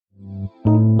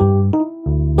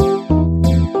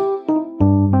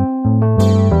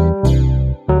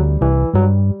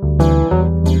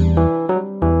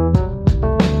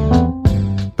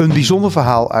Een bijzonder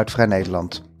verhaal uit Vrij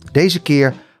Nederland. Deze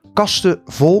keer kasten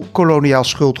vol koloniaal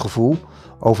schuldgevoel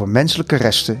over menselijke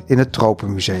resten in het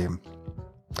Tropenmuseum.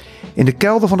 In de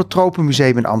kelder van het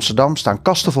Tropenmuseum in Amsterdam staan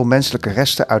kasten vol menselijke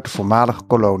resten uit de voormalige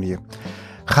koloniën.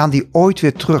 Gaan die ooit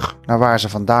weer terug naar waar ze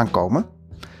vandaan komen?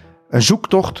 Een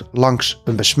zoektocht langs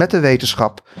een besmette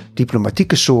wetenschap,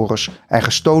 diplomatieke sores en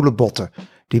gestolen botten,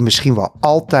 die misschien wel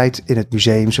altijd in het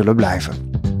museum zullen blijven.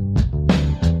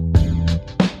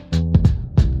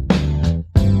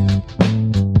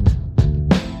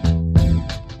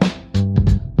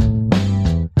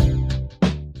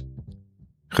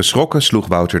 Geschrokken sloeg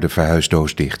Wouter de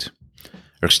verhuisdoos dicht.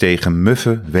 Er steeg een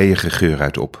muffe, weeige geur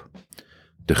uit op.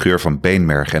 De geur van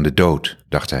beenmerg en de dood,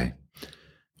 dacht hij.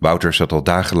 Wouter zat al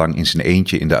dagenlang in zijn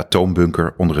eentje in de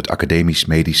atoombunker onder het Academisch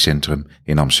Medisch Centrum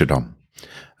in Amsterdam.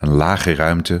 Een lage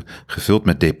ruimte gevuld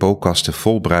met depotkasten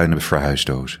vol bruine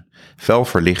verhuisdozen, fel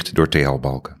verlicht door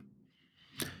TL-balken.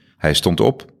 Hij stond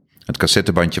op, het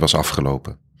cassettebandje was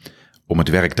afgelopen. Om het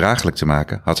werk draaglijk te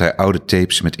maken had hij oude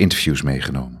tapes met interviews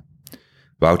meegenomen.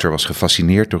 Wouter was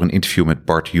gefascineerd door een interview met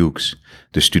Bart Hughes,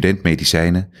 de student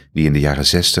medicijnen die in de jaren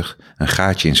 60 een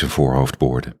gaatje in zijn voorhoofd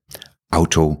boorde.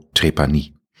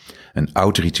 Autotrepanie. Een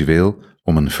oud ritueel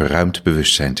om een verruimd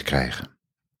bewustzijn te krijgen.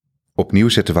 Opnieuw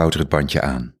zette Wouter het bandje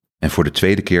aan en voor de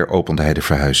tweede keer opende hij de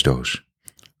verhuisdoos.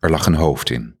 Er lag een hoofd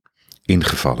in,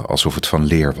 ingevallen alsof het van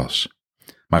leer was.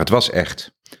 Maar het was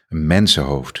echt, een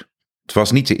mensenhoofd. Het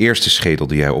was niet de eerste schedel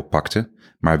die hij oppakte,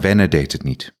 maar wennen deed het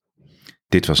niet.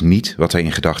 Dit was niet wat hij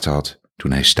in gedachten had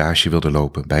toen hij stage wilde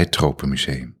lopen bij het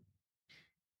Tropenmuseum.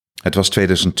 Het was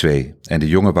 2002 en de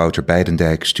jonge Wouter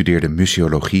Beidendijk studeerde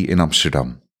museologie in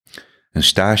Amsterdam. Een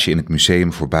stage in het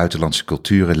Museum voor Buitenlandse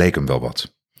Culturen leek hem wel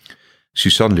wat.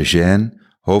 Suzanne Legène,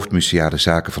 hoofdmuseale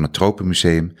zaken van het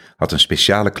Tropenmuseum, had een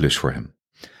speciale klus voor hem.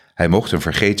 Hij mocht een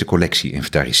vergeten collectie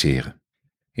inventariseren.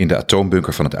 In de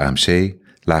atoombunker van het AMC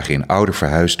lagen in oude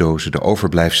verhuisdozen de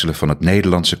overblijfselen van het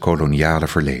Nederlandse koloniale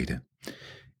verleden.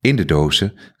 In de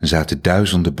dozen zaten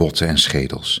duizenden botten en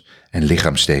schedels en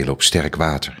lichaamsdelen op sterk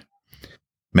water.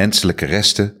 Menselijke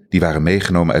resten die waren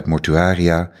meegenomen uit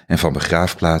mortuaria en van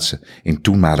begraafplaatsen in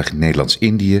toenmalig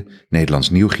Nederlands-Indië, Nederlands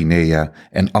Nieuw-Guinea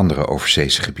en andere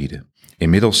overzeese gebieden.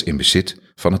 Inmiddels in bezit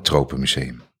van het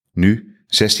Tropenmuseum. Nu,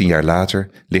 16 jaar later,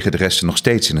 liggen de resten nog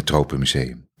steeds in het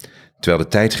Tropenmuseum, terwijl de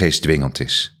tijdgeest dwingend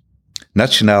is.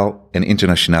 Nationaal en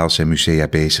internationaal zijn musea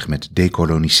bezig met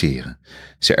dekoloniseren.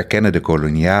 Ze erkennen de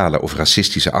koloniale of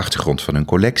racistische achtergrond van hun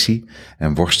collectie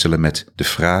en worstelen met de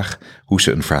vraag hoe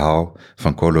ze een verhaal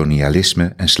van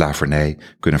kolonialisme en slavernij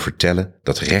kunnen vertellen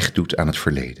dat recht doet aan het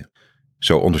verleden.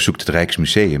 Zo onderzoekt het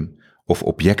Rijksmuseum of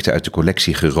objecten uit de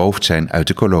collectie geroofd zijn uit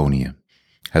de koloniën.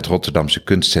 Het Rotterdamse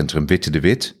kunstcentrum Witte de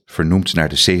Wit, vernoemd naar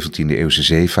de 17e-eeuwse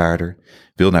zeevaarder,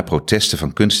 wil na protesten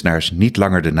van kunstenaars niet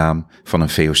langer de naam van een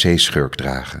VOC-schurk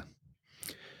dragen.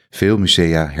 Veel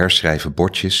musea herschrijven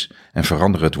bordjes en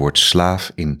veranderen het woord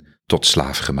slaaf in tot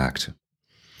slaafgemaakte.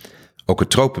 Ook het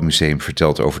Tropenmuseum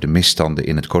vertelt over de misstanden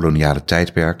in het koloniale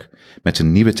tijdperk met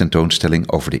een nieuwe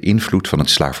tentoonstelling over de invloed van het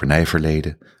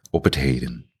slavernijverleden op het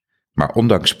heden. Maar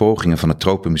ondanks pogingen van het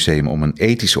Tropenmuseum om een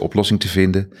ethische oplossing te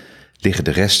vinden, liggen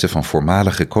de resten van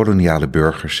voormalige koloniale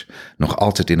burgers nog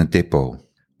altijd in het depot.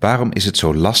 Waarom is het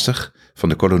zo lastig van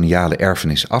de koloniale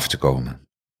erfenis af te komen?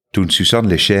 Toen Suzanne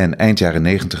Legène eind jaren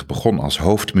 90 begon als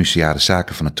hoofdmuseale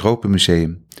zaken van het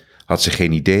Tropenmuseum, had ze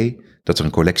geen idee dat er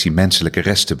een collectie menselijke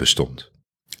resten bestond.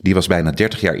 Die was bijna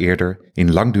 30 jaar eerder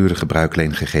in langdurige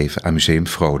bruikleen gegeven aan Museum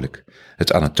Vrolijk,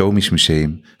 het anatomisch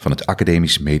museum van het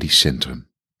Academisch Medisch Centrum.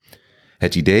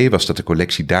 Het idee was dat de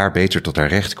collectie daar beter tot haar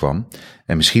recht kwam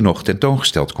en misschien nog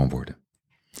tentoongesteld kon worden.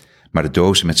 Maar de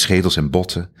dozen met schedels en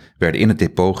botten werden in het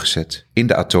depot gezet, in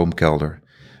de atoomkelder,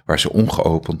 waar ze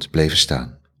ongeopend bleven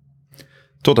staan.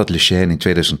 Totdat Legène in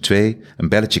 2002 een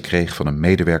belletje kreeg van een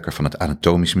medewerker van het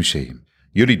Anatomisch Museum.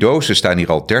 Jullie dozen staan hier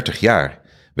al 30 jaar.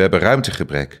 We hebben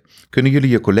ruimtegebrek. Kunnen jullie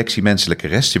je collectie menselijke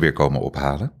resten weer komen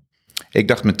ophalen? Ik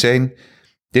dacht meteen,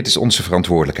 dit is onze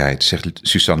verantwoordelijkheid, zegt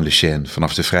Suzanne Legène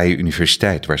vanaf de Vrije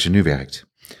Universiteit waar ze nu werkt.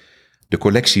 De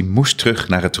collectie moest terug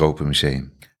naar het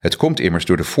Tropenmuseum. Het komt immers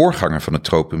door de voorganger van het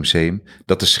Tropenmuseum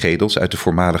dat de schedels uit de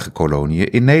voormalige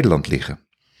koloniën in Nederland liggen.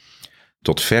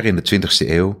 Tot ver in de 20e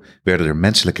eeuw werden er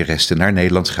menselijke resten naar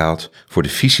Nederland gehaald voor de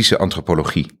fysische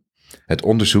antropologie, het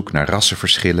onderzoek naar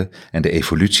rassenverschillen en de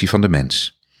evolutie van de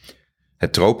mens.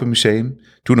 Het Tropenmuseum,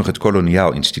 toen nog het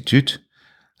Koloniaal Instituut,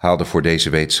 haalde voor deze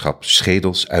wetenschap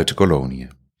schedels uit de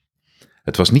koloniën.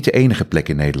 Het was niet de enige plek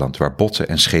in Nederland waar botten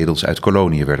en schedels uit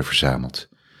koloniën werden verzameld.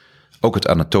 Ook het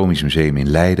Anatomisch Museum in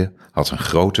Leiden had een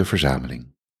grote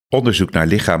verzameling. Onderzoek naar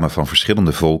lichamen van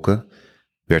verschillende volken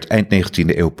werd eind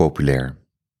 19e eeuw populair.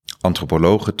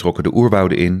 Antropologen trokken de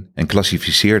oerwouden in en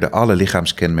klassificeerden alle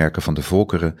lichaamskenmerken van de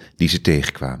volkeren die ze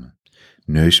tegenkwamen.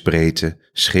 Neusbreedte,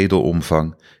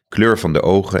 schedelomvang, kleur van de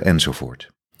ogen enzovoort.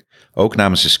 Ook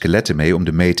namen ze skeletten mee om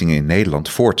de metingen in Nederland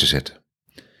voor te zetten.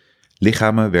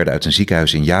 Lichamen werden uit een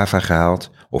ziekenhuis in Java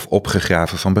gehaald of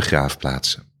opgegraven van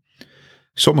begraafplaatsen.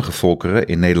 Sommige volkeren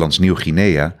in Nederlands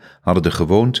Nieuw-Guinea hadden de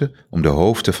gewoonte om de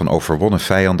hoofden van overwonnen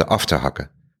vijanden af te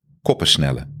hakken,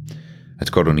 koppensnellen. Het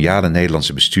koloniale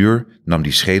Nederlandse bestuur nam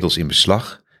die schedels in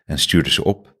beslag en stuurde ze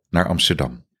op naar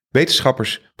Amsterdam.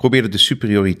 Wetenschappers probeerden de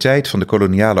superioriteit van de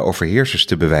koloniale overheersers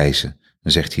te bewijzen,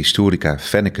 zegt historica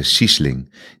Fenneke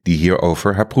Siesling, die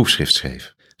hierover haar proefschrift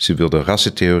schreef. Ze wilde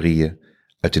rassentheorieën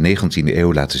uit de 19e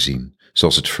eeuw laten zien,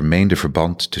 zoals het vermeende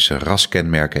verband tussen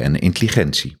raskenmerken en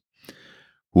intelligentie.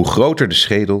 Hoe groter de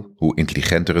schedel, hoe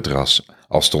intelligenter het ras,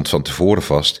 al stond van tevoren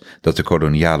vast dat de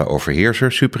koloniale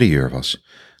overheerser superieur was.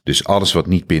 Dus alles wat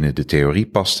niet binnen de theorie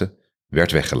paste,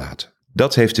 werd weggelaten.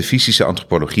 Dat heeft de fysische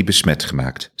antropologie besmet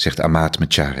gemaakt, zegt Amat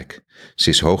Mecharek. Ze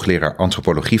is hoogleraar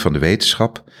antropologie van de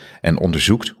wetenschap en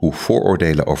onderzoekt hoe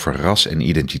vooroordelen over ras en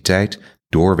identiteit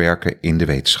doorwerken in de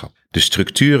wetenschap. De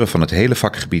structuren van het hele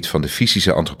vakgebied van de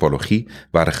fysische antropologie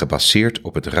waren gebaseerd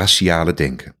op het raciale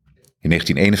denken. In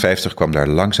 1951 kwam daar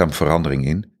langzaam verandering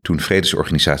in toen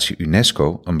Vredesorganisatie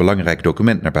UNESCO een belangrijk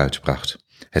document naar buiten bracht,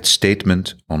 het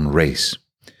Statement on Race.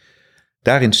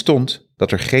 Daarin stond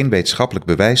dat er geen wetenschappelijk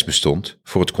bewijs bestond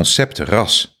voor het concept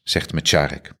ras, zegt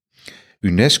Mecharek.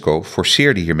 UNESCO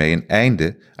forceerde hiermee een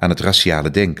einde aan het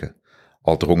raciale denken,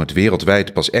 al drong het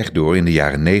wereldwijd pas echt door in de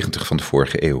jaren 90 van de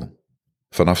vorige eeuw.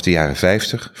 Vanaf de jaren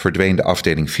 50 verdween de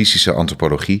afdeling fysische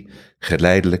antropologie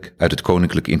geleidelijk uit het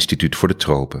Koninklijk Instituut voor de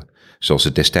Tropen, zoals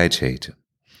het destijds heette.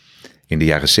 In de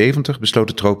jaren 70 besloot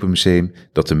het Tropenmuseum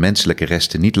dat de menselijke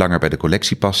resten niet langer bij de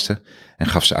collectie pasten en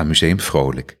gaf ze aan Museum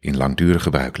Vrolijk in langdurige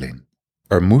bruikleen.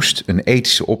 Er moest een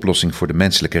ethische oplossing voor de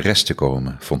menselijke resten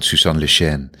komen, vond Suzanne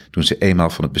Lechaine toen ze eenmaal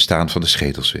van het bestaan van de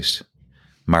schedels wist.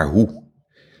 Maar hoe?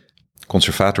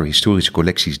 Conservator historische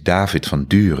collecties David van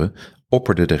Duren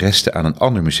opperde de resten aan een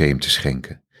ander museum te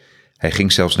schenken. Hij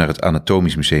ging zelfs naar het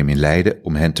Anatomisch Museum in Leiden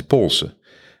om hen te polsen,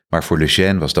 maar voor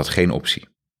Lechaine was dat geen optie.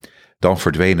 Dan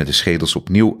verdwenen de schedels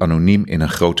opnieuw anoniem in een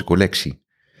grote collectie.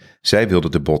 Zij wilde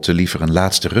de botten liever een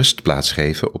laatste rustplaats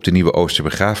geven op de Nieuwe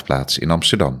Oosterbegraafplaats in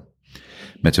Amsterdam,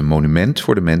 met een monument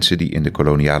voor de mensen die in de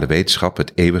koloniale wetenschap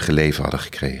het eeuwige leven hadden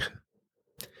gekregen.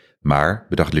 Maar,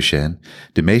 bedacht Lechaine,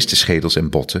 de meeste schedels en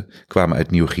botten kwamen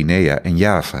uit Nieuw-Guinea en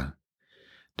Java.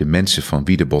 De mensen van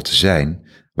wie de botten zijn,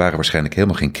 waren waarschijnlijk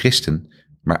helemaal geen christen,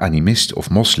 maar animist of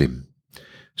moslim.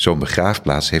 Zo'n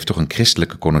begraafplaats heeft toch een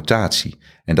christelijke connotatie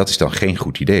en dat is dan geen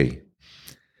goed idee.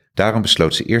 Daarom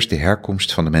besloot ze eerst de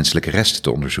herkomst van de menselijke resten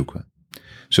te onderzoeken,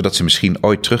 zodat ze misschien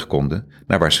ooit terug konden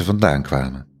naar waar ze vandaan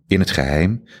kwamen, in het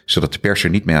geheim, zodat de pers er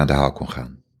niet mee aan de haal kon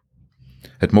gaan.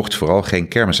 Het mocht vooral geen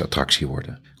kermisattractie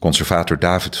worden. Conservator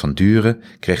David van Duren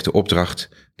kreeg de opdracht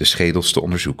de schedels te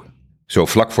onderzoeken. Zo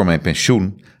vlak voor mijn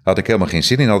pensioen had ik helemaal geen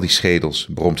zin in al die schedels,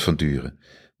 bromt Van Duren.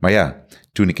 Maar ja,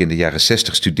 toen ik in de jaren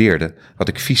 60 studeerde, had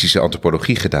ik fysische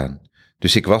antropologie gedaan.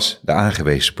 Dus ik was de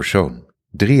aangewezen persoon.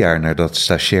 3 jaar nadat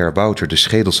stagiair Wouter de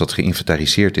schedels had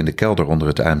geïnventariseerd in de kelder onder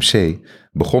het AMC,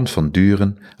 begon Van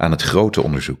Duren aan het grote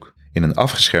onderzoek. In een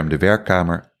afgeschermde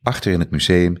werkkamer achter in het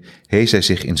museum hees hij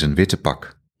zich in zijn witte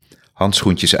pak.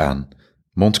 Handschoentjes aan,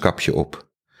 mondkapje op.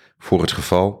 Voor het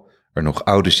geval er nog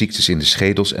oude ziektes in de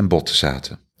schedels en botten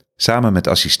zaten. Samen met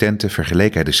assistenten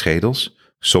vergeleek hij de schedels,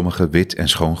 sommige wit en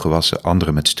schoongewassen,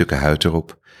 andere met stukken huid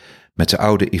erop, met de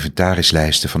oude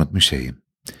inventarislijsten van het museum.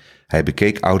 Hij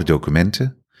bekeek oude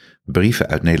documenten, brieven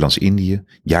uit Nederlands-Indië,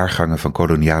 jaargangen van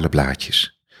koloniale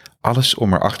blaadjes. Alles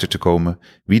om erachter te komen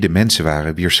wie de mensen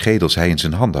waren wier schedels hij in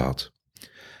zijn handen had.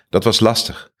 Dat was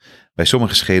lastig. Bij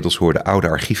sommige schedels hoorden oude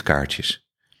archiefkaartjes.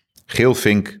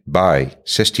 Geelvink, Baai,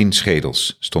 16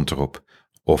 schedels, stond erop.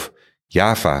 Of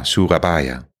Java,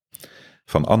 Surabaya.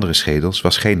 Van andere schedels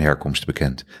was geen herkomst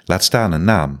bekend, laat staan een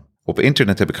naam. Op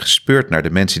internet heb ik gespeurd naar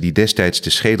de mensen die destijds de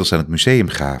schedels aan het museum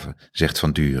gaven, zegt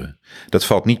Van Duren. Dat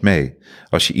valt niet mee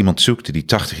als je iemand zoekt die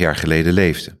 80 jaar geleden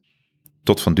leefde.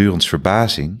 Tot Van Durens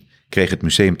verbazing kreeg het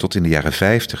museum tot in de jaren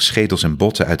 50 schedels en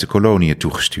botten uit de koloniën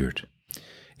toegestuurd.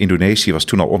 Indonesië was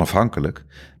toen al onafhankelijk,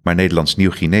 maar Nederlands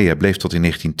Nieuw-Guinea bleef tot in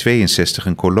 1962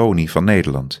 een kolonie van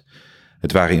Nederland.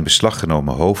 Het waren in beslag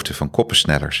genomen hoofden van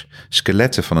koppensnellers,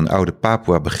 skeletten van een oude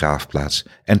Papua-begraafplaats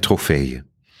en trofeeën,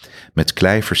 met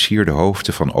klei versierde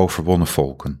hoofden van overwonnen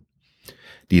volken.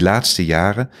 Die laatste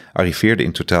jaren arriveerden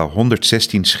in totaal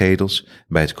 116 schedels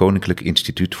bij het Koninklijk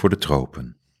Instituut voor de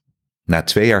Tropen. Na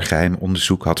 2 jaar geheim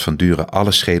onderzoek had Van Duren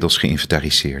alle schedels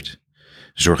geïnventariseerd.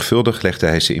 Zorgvuldig legde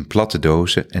hij ze in platte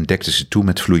dozen en dekte ze toe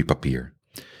met vloeipapier.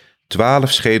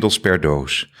 12 schedels per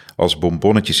doos, als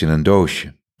bonbonnetjes in een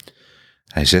doosje.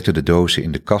 Hij zette de dozen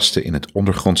in de kasten in het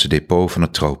ondergrondse depot van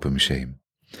het Tropenmuseum.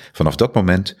 Vanaf dat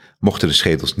moment mochten de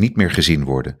schedels niet meer gezien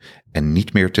worden en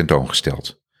niet meer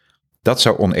tentoongesteld. Dat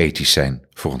zou onethisch zijn,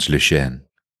 volgens Lejeune.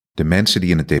 De mensen die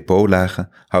in het depot lagen,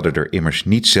 hadden er immers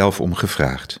niet zelf om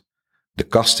gevraagd. De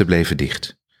kasten bleven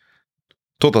dicht.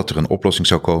 Totdat er een oplossing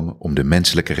zou komen om de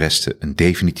menselijke resten een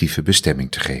definitieve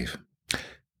bestemming te geven.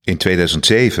 In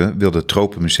 2007 wilde het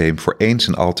Tropenmuseum voor eens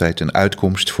en altijd een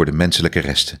uitkomst voor de menselijke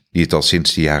resten, die het al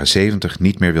sinds de jaren 70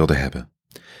 niet meer wilden hebben.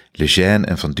 Lejeune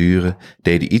en Van Duren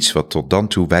deden iets wat tot dan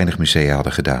toe weinig musea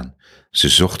hadden gedaan. Ze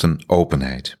zochten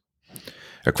openheid.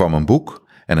 Er kwam een boek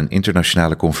en een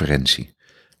internationale conferentie.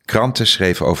 Kranten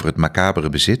schreven over het macabere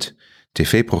bezit,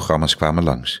 tv-programma's kwamen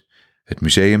langs. Het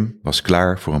museum was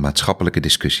klaar voor een maatschappelijke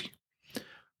discussie.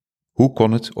 Hoe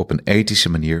kon het op een ethische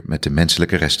manier met de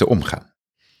menselijke resten omgaan?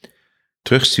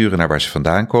 Terugsturen naar waar ze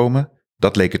vandaan komen,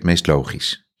 dat leek het meest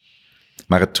logisch.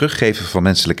 Maar het teruggeven van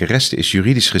menselijke resten is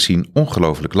juridisch gezien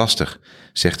ongelooflijk lastig,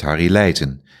 zegt Harry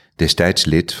Leijten, destijds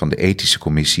lid van de ethische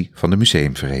commissie van de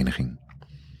museumvereniging.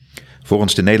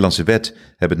 Volgens de Nederlandse wet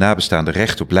hebben nabestaanden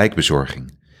recht op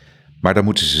lijkbezorging. Maar dan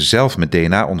moeten ze zelf met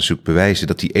DNA-onderzoek bewijzen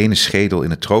dat die ene schedel in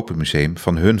het Tropenmuseum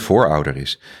van hun voorouder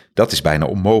is. Dat is bijna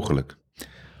onmogelijk.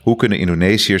 Hoe kunnen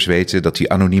Indonesiërs weten dat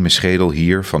die anonieme schedel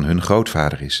hier van hun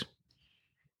grootvader is?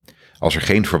 Als er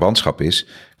geen verwantschap is,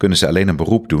 kunnen ze alleen een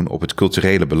beroep doen op het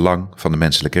culturele belang van de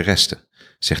menselijke resten,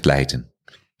 zegt Leijten.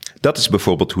 Dat is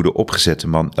bijvoorbeeld hoe de opgezette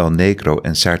man El Negro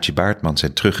en Saartje Baartman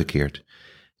zijn teruggekeerd.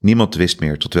 Niemand wist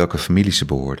meer tot welke familie ze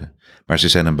behoorden, maar ze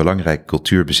zijn een belangrijk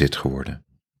cultuurbezit geworden.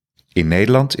 In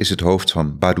Nederland is het hoofd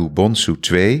van Badu Bonsu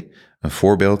II een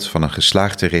voorbeeld van een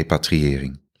geslaagde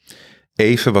repatriëring.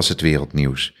 Even was het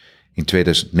wereldnieuws. In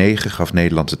 2009 gaf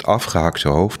Nederland het afgehakte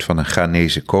hoofd van een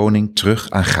Ghanese koning terug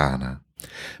aan Ghana.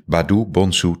 Badu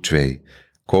Bonsu II,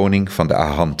 koning van de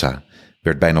Ahanta,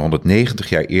 werd bijna 190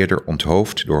 jaar eerder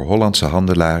onthoofd door Hollandse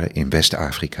handelaren in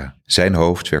West-Afrika. Zijn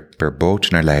hoofd werd per boot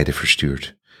naar Leiden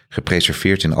verstuurd,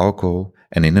 gepreserveerd in alcohol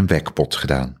en in een wekpot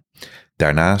gedaan.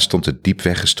 Daarna stond het diep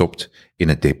weggestopt in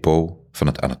het depot van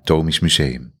het Anatomisch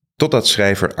Museum. Totdat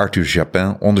schrijver Arthur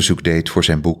Japin onderzoek deed voor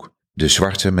zijn boek De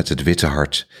Zwarte met het Witte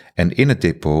Hart en in het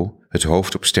depot het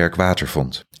hoofd op sterk water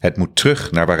vond. Het moet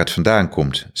terug naar waar het vandaan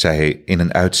komt, zei hij in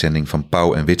een uitzending van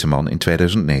Pauw en Witteman in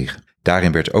 2009.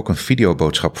 Daarin werd ook een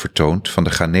videoboodschap vertoond van de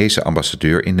Ghanese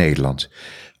ambassadeur in Nederland.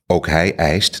 Ook hij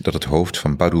eist dat het hoofd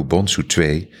van Badu Bonsu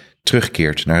II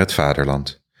terugkeert naar het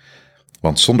vaderland.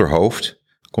 Want zonder hoofd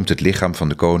komt het lichaam van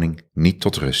de koning niet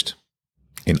tot rust.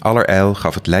 In allerijl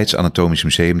gaf het Leids Anatomisch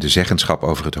Museum de zeggenschap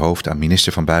over het hoofd aan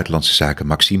minister van Buitenlandse Zaken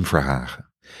Maxime Verhagen.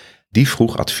 Die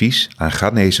vroeg advies aan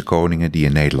Ghanese koningen die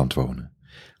in Nederland wonen.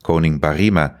 Koning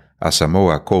Barima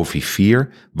Asamoah Kofi IV,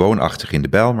 woonachtig in de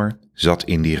Bijlmer, zat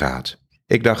in die raad.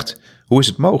 Ik dacht, hoe is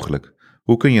het mogelijk?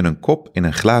 Hoe kun je een kop in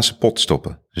een glazen pot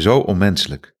stoppen? Zo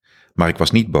onmenselijk. Maar ik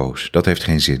was niet boos, dat heeft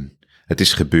geen zin. Het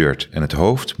is gebeurd en het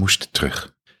hoofd moest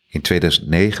terug. In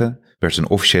 2009 werd een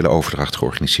officiële overdracht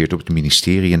georganiseerd op het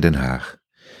ministerie in Den Haag.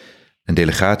 Een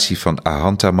delegatie van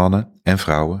Ahanta-mannen en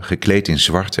vrouwen, gekleed in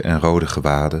zwarte en rode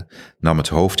gewaden, nam het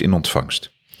hoofd in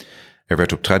ontvangst. Er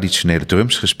werd op traditionele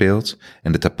drums gespeeld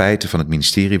en de tapijten van het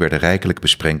ministerie werden rijkelijk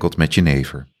besprenkeld met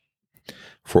jenever.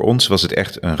 Voor ons was het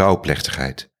echt een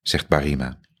rouwplechtigheid, zegt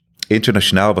Barima.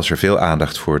 Internationaal was er veel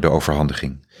aandacht voor de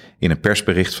overhandiging. In een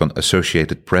persbericht van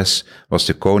Associated Press was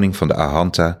de koning van de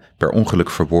Ahanta per ongeluk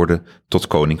verworden tot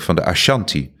koning van de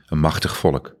Ashanti, een machtig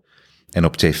volk. En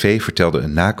op tv vertelde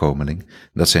een nakomeling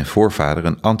dat zijn voorvader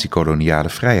een antikoloniale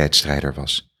vrijheidsstrijder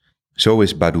was. Zo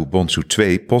is Badu Bonsu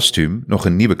II postuum nog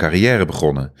een nieuwe carrière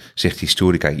begonnen, zegt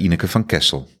historica Ineke van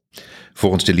Kessel.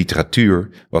 Volgens de literatuur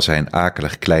was hij een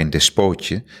akelig klein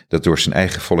despootje dat door zijn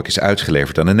eigen volk is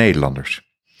uitgeleverd aan de Nederlanders.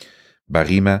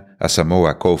 Barima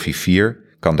Asamoah Kofi IV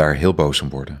kan daar heel boos om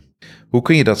worden. Hoe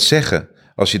kun je dat zeggen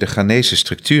als je de Ghanese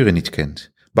structuren niet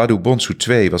kent? Badu Bonsu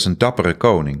II was een dappere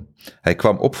koning. Hij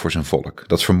kwam op voor zijn volk,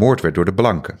 dat vermoord werd door de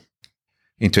blanken.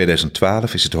 In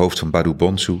 2012 is het hoofd van Badu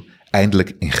Bonsu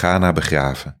eindelijk in Ghana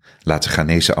begraven, laat de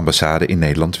Ghanese ambassade in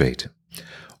Nederland weten.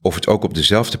 Of het ook op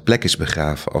dezelfde plek is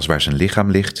begraven als waar zijn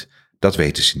lichaam ligt, dat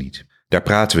weten ze niet. Daar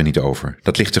praten we niet over,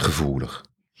 dat ligt te gevoelig.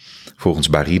 Volgens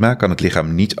Barima kan het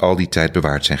lichaam niet al die tijd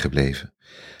bewaard zijn gebleven.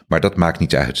 Maar dat maakt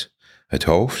niet uit. Het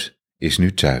hoofd is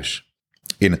nu thuis.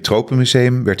 In het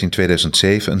Tropenmuseum werd in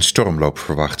 2007 een stormloop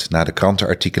verwacht na de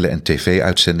krantenartikelen en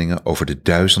tv-uitzendingen over de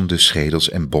duizenden schedels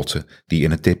en botten die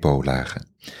in het depot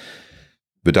lagen.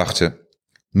 We dachten,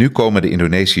 nu komen de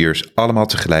Indonesiërs allemaal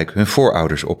tegelijk hun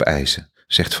voorouders opeisen,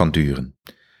 zegt Van Duren.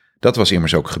 Dat was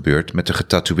immers ook gebeurd met de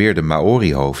getatoeëerde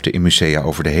Maori-hoofden in musea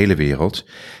over de hele wereld,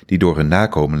 die door hun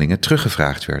nakomelingen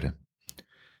teruggevraagd werden.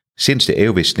 Sinds de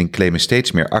eeuwwisseling claimen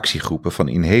steeds meer actiegroepen van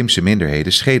inheemse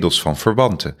minderheden schedels van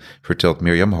verwanten, vertelt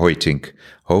Mirjam Hoytink,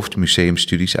 hoofd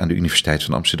museumstudies aan de Universiteit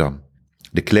van Amsterdam.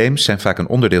 De claims zijn vaak een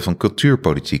onderdeel van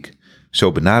cultuurpolitiek.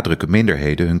 Zo benadrukken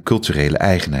minderheden hun culturele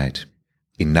eigenheid.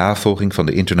 In navolging van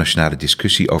de internationale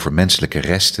discussie over menselijke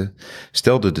resten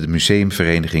stelde de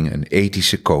museumvereniging een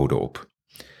ethische code op.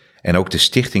 En ook de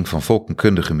Stichting van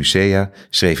Volkenkundige Musea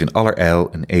schreef in allerijl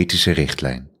een ethische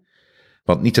richtlijn.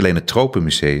 Want niet alleen het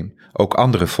Tropenmuseum, ook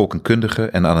andere volkenkundige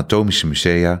en anatomische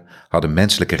musea hadden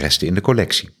menselijke resten in de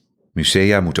collectie.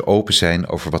 Musea moeten open zijn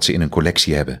over wat ze in hun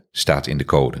collectie hebben, staat in de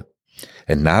code.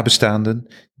 En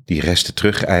nabestaanden die resten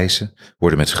terugeisen,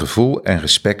 worden met gevoel en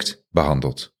respect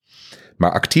behandeld.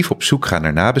 Maar actief op zoek gaan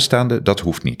naar nabestaanden, dat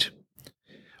hoeft niet.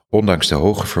 Ondanks de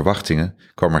hoge verwachtingen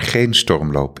kwam er geen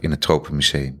stormloop in het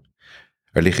Tropenmuseum.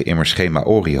 Er liggen immers geen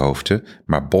Maori-hoofden,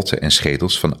 maar botten en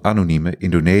schedels van anonieme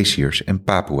Indonesiërs en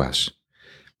Papua's.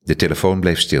 De telefoon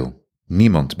bleef stil.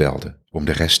 Niemand belde om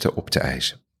de resten op te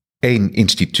eisen. Eén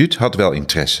instituut had wel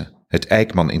interesse, het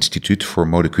Eijkman Instituut voor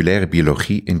Moleculaire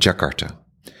Biologie in Jakarta.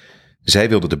 Zij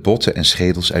wilden de botten en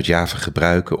schedels uit Java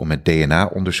gebruiken om met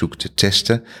DNA-onderzoek te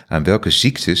testen aan welke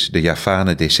ziektes de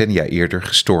Javanen decennia eerder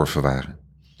gestorven waren.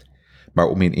 Maar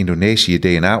om in Indonesië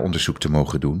DNA-onderzoek te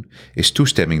mogen doen, is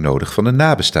toestemming nodig van de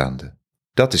nabestaanden.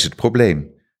 Dat is het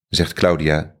probleem, zegt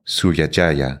Claudia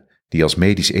Suryajaya, die als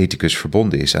medisch ethicus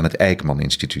verbonden is aan het Eijkman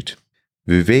Instituut.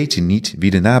 We weten niet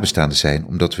wie de nabestaanden zijn,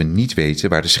 omdat we niet weten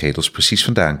waar de schedels precies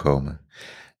vandaan komen.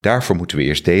 Daarvoor moeten we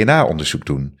eerst DNA-onderzoek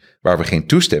doen, waar we geen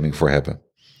toestemming voor hebben.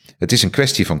 Het is een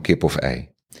kwestie van kip of ei.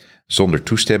 Zonder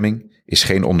toestemming is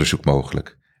geen onderzoek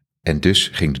mogelijk. En dus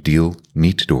ging de deal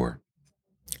niet door.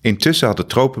 Intussen had het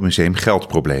Tropenmuseum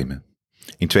geldproblemen.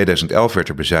 In 2011 werd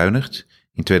er bezuinigd.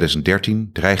 In 2013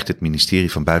 dreigde het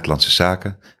ministerie van Buitenlandse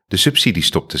Zaken de subsidie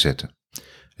stop te zetten.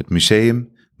 Het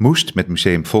museum moest met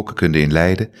Museum Volkenkunde in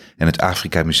Leiden en het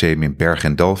Afrika Museum in Berg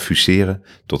en Dal fuseren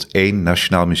tot één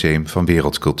nationaal museum van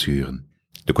wereldculturen.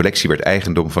 De collectie werd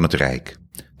eigendom van het Rijk,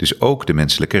 dus ook de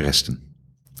menselijke resten.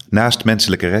 Naast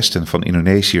menselijke resten van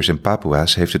Indonesiërs en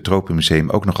Papua's heeft het Tropenmuseum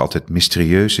ook nog altijd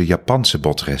mysterieuze Japanse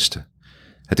botresten.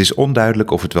 Het is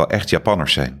onduidelijk of het wel echt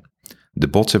Japanners zijn. De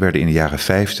botten werden in de jaren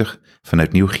 50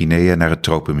 vanuit Nieuw-Guinea naar het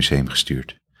Tropenmuseum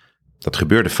gestuurd. Dat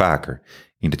gebeurde vaker.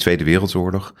 In de Tweede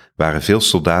Wereldoorlog waren veel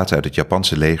soldaten uit het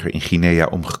Japanse leger in Guinea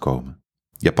omgekomen.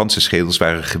 Japanse schedels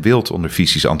waren gewild onder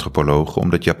fysische antropologen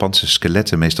omdat Japanse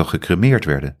skeletten meestal gecremeerd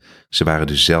werden. Ze waren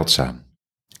dus zeldzaam.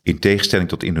 In tegenstelling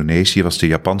tot Indonesië was de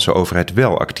Japanse overheid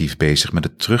wel actief bezig met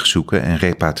het terugzoeken en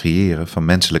repatriëren van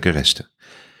menselijke resten.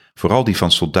 Vooral die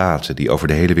van soldaten die over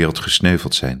de hele wereld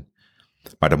gesneuveld zijn.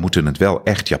 Maar dan moeten het wel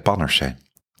echt Japanners zijn.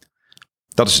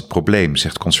 Dat is het probleem,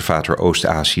 zegt conservator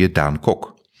Oost-Azië Daan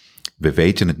Kok. We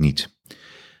weten het niet.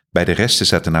 Bij de resten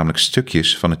zaten namelijk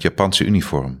stukjes van het Japanse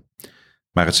uniform.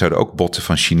 Maar het zouden ook botten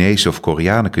van Chinezen of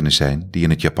Koreanen kunnen zijn die in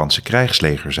het Japanse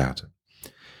krijgsleger zaten.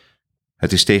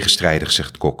 Het is tegenstrijdig,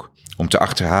 zegt Kok. Om te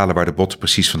achterhalen waar de botten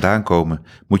precies vandaan komen,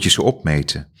 moet je ze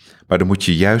opmeten. Maar dan moet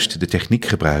je juist de techniek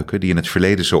gebruiken die in het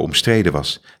verleden zo omstreden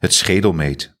was, het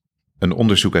schedelmeten. Een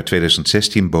onderzoek uit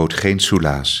 2016 bood geen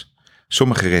soelaas.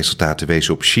 Sommige resultaten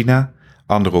wezen op China,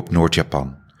 andere op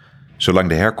Noord-Japan. Zolang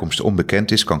de herkomst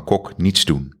onbekend is, kan Kok niets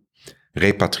doen.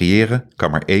 Repatriëren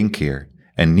kan maar 1 keer.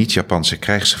 En niet-Japanse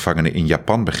krijgsgevangenen in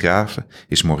Japan begraven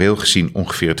is moreel gezien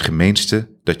ongeveer het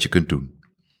gemeenste dat je kunt doen.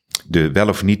 De wel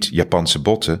of niet Japanse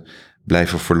botten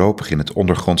blijven voorlopig in het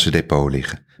ondergrondse depot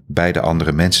liggen, bij de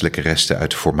andere menselijke resten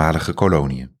uit de voormalige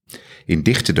koloniën. In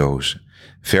dichte dozen,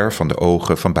 ver van de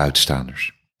ogen van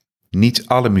buitenstaanders. Niet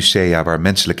alle musea waar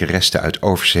menselijke resten uit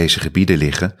overzeese gebieden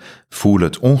liggen, voelen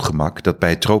het ongemak dat bij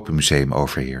het Tropenmuseum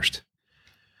overheerst.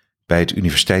 Bij het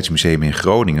Universiteitsmuseum in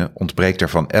Groningen ontbreekt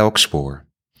daarvan elk spoor.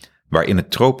 Waar in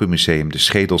het Tropenmuseum de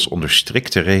schedels onder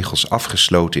strikte regels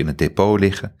afgesloten in het depot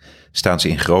liggen, staan ze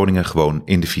in Groningen gewoon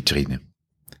in de vitrine.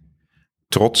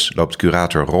 Trots loopt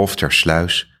curator Rolf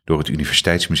Tersluis door het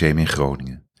Universiteitsmuseum in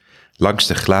Groningen. Langs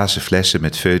de glazen flessen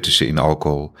met foetussen in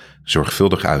alcohol,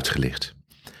 zorgvuldig uitgelicht.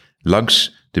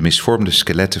 Langs de misvormde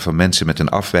skeletten van mensen met een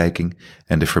afwijking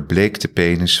en de verbleekte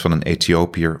penis van een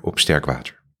Ethiopiër op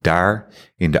sterkwater. Daar,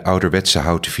 in de ouderwetse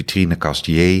houten vitrinekast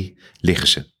J, liggen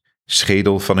ze.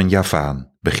 Schedel van een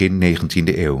Javaan, begin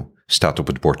 19e eeuw, staat op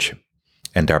het bordje.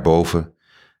 En daarboven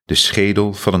de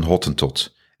schedel van een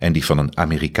Hottentot en die van een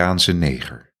Amerikaanse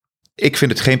neger. Ik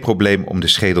vind het geen probleem om de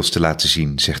schedels te laten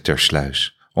zien, zegt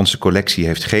Tersluis. Onze collectie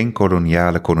heeft geen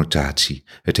koloniale connotatie.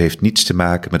 Het heeft niets te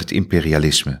maken met het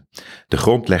imperialisme. De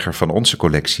grondlegger van onze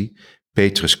collectie,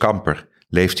 Petrus Camper,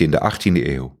 leefde in de 18e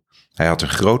eeuw. Hij had een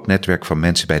groot netwerk van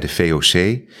mensen bij de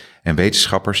VOC en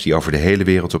wetenschappers die over de hele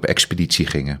wereld op expeditie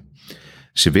gingen.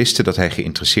 Ze wisten dat hij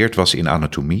geïnteresseerd was in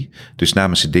anatomie, dus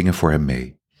namen ze dingen voor hem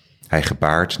mee. Hij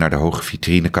gebaard naar de hoge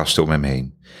vitrinekasten om hem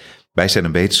heen. Wij zijn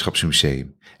een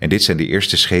wetenschapsmuseum en dit zijn de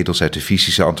eerste schedels uit de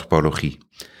fysische antropologie.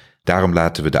 Daarom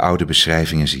laten we de oude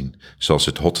beschrijvingen zien, zoals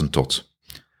het Hottentot.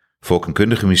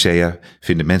 Volkenkundige musea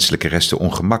vinden menselijke resten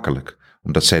ongemakkelijk,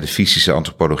 omdat zij de fysische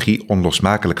antropologie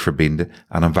onlosmakelijk verbinden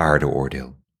aan een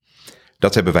waardeoordeel.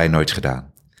 Dat hebben wij nooit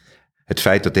gedaan. Het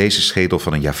feit dat deze schedel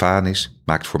van een Javaan is,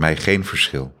 maakt voor mij geen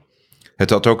verschil. Het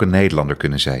had ook een Nederlander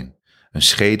kunnen zijn. Een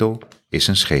schedel is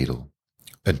een schedel.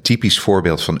 Een typisch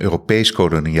voorbeeld van Europees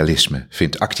kolonialisme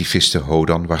vindt activiste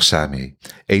Hodan Warsame,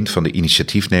 een van de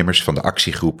initiatiefnemers van de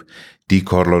actiegroep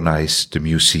Decolonize the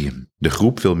Museum. De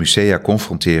groep wil musea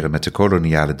confronteren met de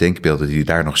koloniale denkbeelden die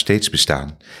daar nog steeds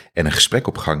bestaan en een gesprek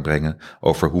op gang brengen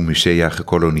over hoe musea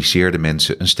gekoloniseerde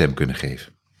mensen een stem kunnen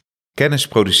geven. Kennis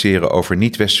produceren over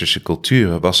niet-westerse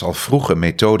culturen was al vroeg een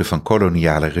methode van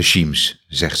koloniale regimes,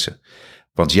 zegt ze.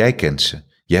 Want jij kent ze,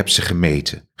 je hebt ze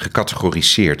gemeten,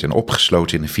 gecategoriseerd en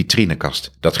opgesloten in een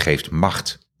vitrinekast. Dat geeft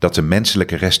macht. Dat de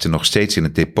menselijke resten nog steeds in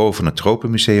het depot van het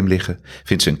Tropenmuseum liggen,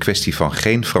 vindt ze een kwestie van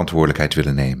geen verantwoordelijkheid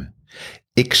willen nemen.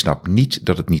 Ik snap niet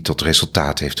dat het niet tot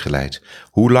resultaat heeft geleid.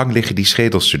 Hoe lang liggen die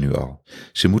schedels er nu al?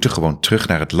 Ze moeten gewoon terug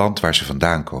naar het land waar ze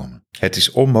vandaan komen. Het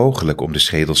is onmogelijk om de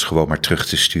schedels gewoon maar terug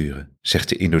te sturen, zegt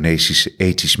de Indonesische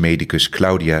ethisch medicus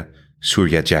Claudia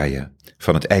Suryajaya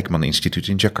van het Eijkman Instituut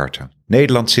in Jakarta.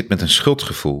 Nederland zit met een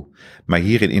schuldgevoel, maar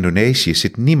hier in Indonesië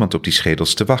zit niemand op die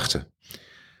schedels te wachten.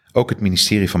 Ook het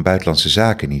ministerie van Buitenlandse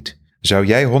Zaken niet. Zou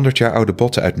jij 100 jaar oude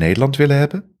botten uit Nederland willen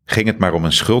hebben? Ging het maar om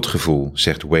een schuldgevoel,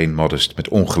 zegt Wayne Modest met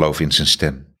ongeloof in zijn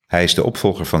stem. Hij is de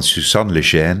opvolger van Suzanne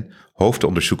Lejeune,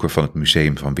 hoofdonderzoeker van het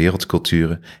Museum van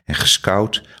Wereldculturen en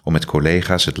gescout om met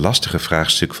collega's het lastige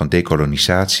vraagstuk van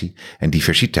dekolonisatie en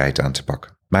diversiteit aan te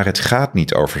pakken. Maar het gaat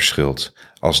niet over schuld.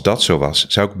 Als dat zo was,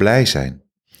 zou ik blij zijn.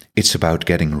 It's about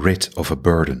getting rid of a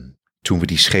burden. Toen we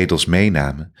die schedels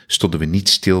meenamen, stonden we niet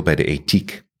stil bij de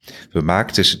ethiek. We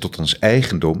maakten ze tot ons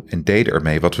eigendom en deden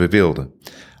ermee wat we wilden.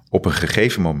 Op een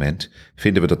gegeven moment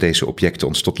vinden we dat deze objecten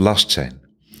ons tot last zijn.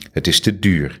 Het is te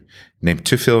duur, neemt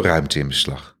te veel ruimte in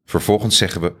beslag. Vervolgens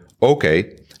zeggen we, oké,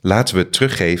 laten we het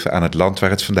teruggeven aan het land waar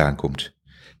het vandaan komt.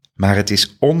 Maar het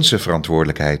is onze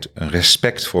verantwoordelijkheid een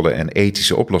respectvolle en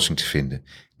ethische oplossing te vinden,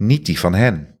 niet die van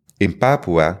hen. In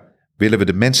Papua willen we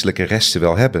de menselijke resten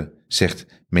wel hebben, zegt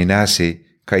Menase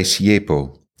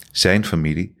Kaisiepo. Zijn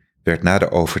familie werd na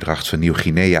de overdracht van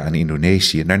Nieuw-Guinea aan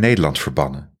Indonesië naar Nederland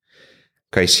verbannen.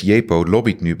 Kaisiepo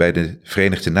lobbyt nu bij de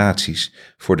Verenigde Naties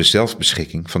voor de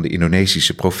zelfbeschikking van de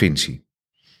Indonesische provincie.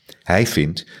 Hij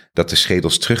vindt dat de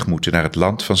schedels terug moeten naar het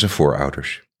land van zijn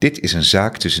voorouders. Dit is een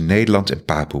zaak tussen Nederland en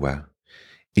Papua.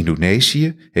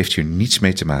 Indonesië heeft hier niets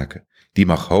mee te maken. Die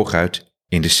mag hooguit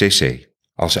in de CC.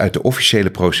 Als uit de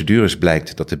officiële procedures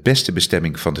blijkt dat de beste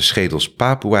bestemming van de schedels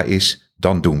Papua is,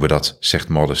 dan doen we dat, zegt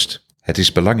Modest. Het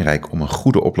is belangrijk om een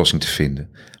goede oplossing te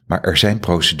vinden, maar er zijn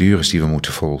procedures die we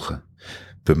moeten volgen.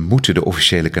 We moeten de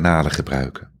officiële kanalen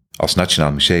gebruiken. Als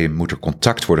Nationaal Museum moet er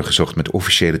contact worden gezocht met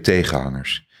officiële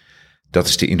tegenhangers. Dat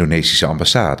is de Indonesische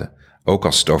ambassade, ook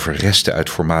als het over resten uit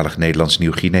voormalig Nederlands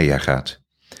Nieuw-Guinea gaat.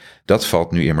 Dat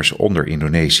valt nu immers onder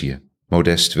Indonesië.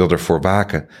 Modest wil ervoor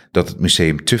waken dat het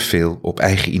museum te veel op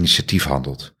eigen initiatief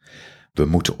handelt. We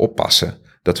moeten oppassen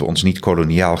dat we ons niet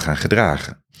koloniaal gaan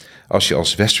gedragen. Als je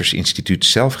als Westers instituut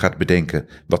zelf gaat bedenken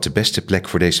wat de beste plek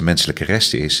voor deze menselijke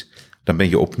resten is, dan ben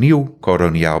je opnieuw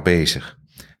koloniaal bezig.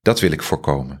 Dat wil ik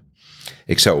voorkomen.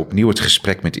 Ik zou opnieuw het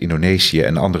gesprek met Indonesië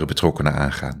en andere betrokkenen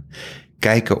aangaan.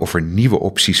 Kijken of er nieuwe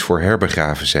opties voor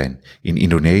herbegraven zijn in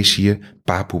Indonesië,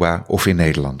 Papua of in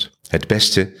Nederland. Het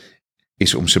beste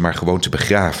is om ze maar gewoon te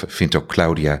begraven, vindt ook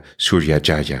Claudia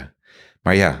Suryajaya.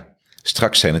 Maar ja,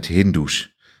 straks zijn het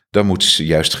Hindoes. Dan moeten ze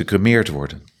juist gecremeerd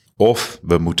worden. Of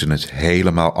we moeten het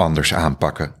helemaal anders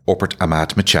aanpakken, oppert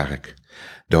Ahmad Mecharek.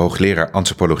 De hoogleraar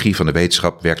antropologie van de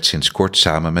wetenschap werkt sinds kort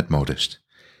samen met Modest.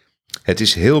 Het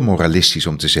is heel moralistisch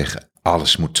om te zeggen,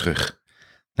 alles moet terug.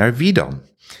 Naar wie dan?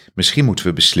 Misschien moeten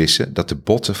we beslissen dat de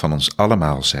botten van ons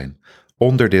allemaal zijn,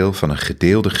 onderdeel van een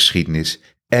gedeelde geschiedenis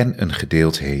en een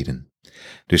gedeeld heden.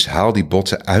 Dus haal die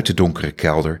botten uit de donkere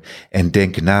kelder en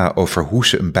denk na over hoe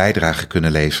ze een bijdrage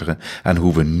kunnen leveren aan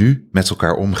hoe we nu met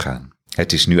elkaar omgaan.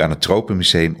 Het is nu aan het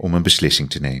Tropenmuseum om een beslissing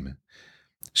te nemen.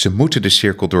 Ze moeten de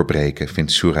cirkel doorbreken,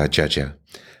 vindt Suraj Jajja.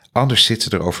 Anders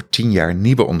zitten er over 10 jaar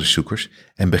nieuwe onderzoekers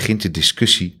en begint de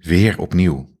discussie weer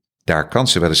opnieuw. Daar kan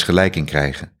ze wel eens gelijk in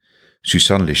krijgen.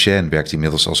 Suzanne Le Chêne werkt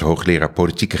inmiddels als hoogleraar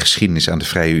politieke geschiedenis aan de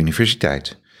Vrije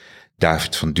Universiteit.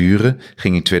 David van Duren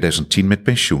ging in 2010 met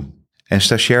pensioen. En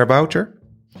stagiair Wouter?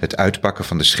 Het uitpakken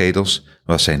van de schedels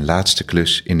was zijn laatste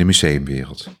klus in de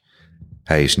museumwereld.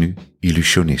 Hij is nu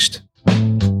illusionist.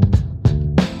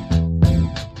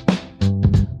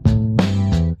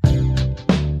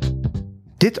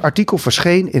 Dit artikel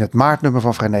verscheen in het maartnummer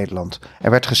van Vrij Nederland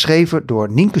en werd geschreven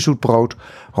door Nienke Zoetbrood,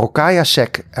 Rokaya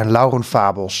Sek en Lauren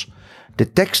Fabels.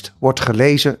 De tekst wordt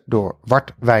gelezen door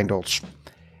Wart Wijndels.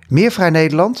 Meer Vrij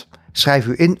Nederland? Schrijf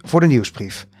u in voor de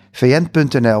nieuwsbrief.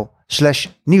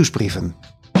 vn.nl/nieuwsbrieven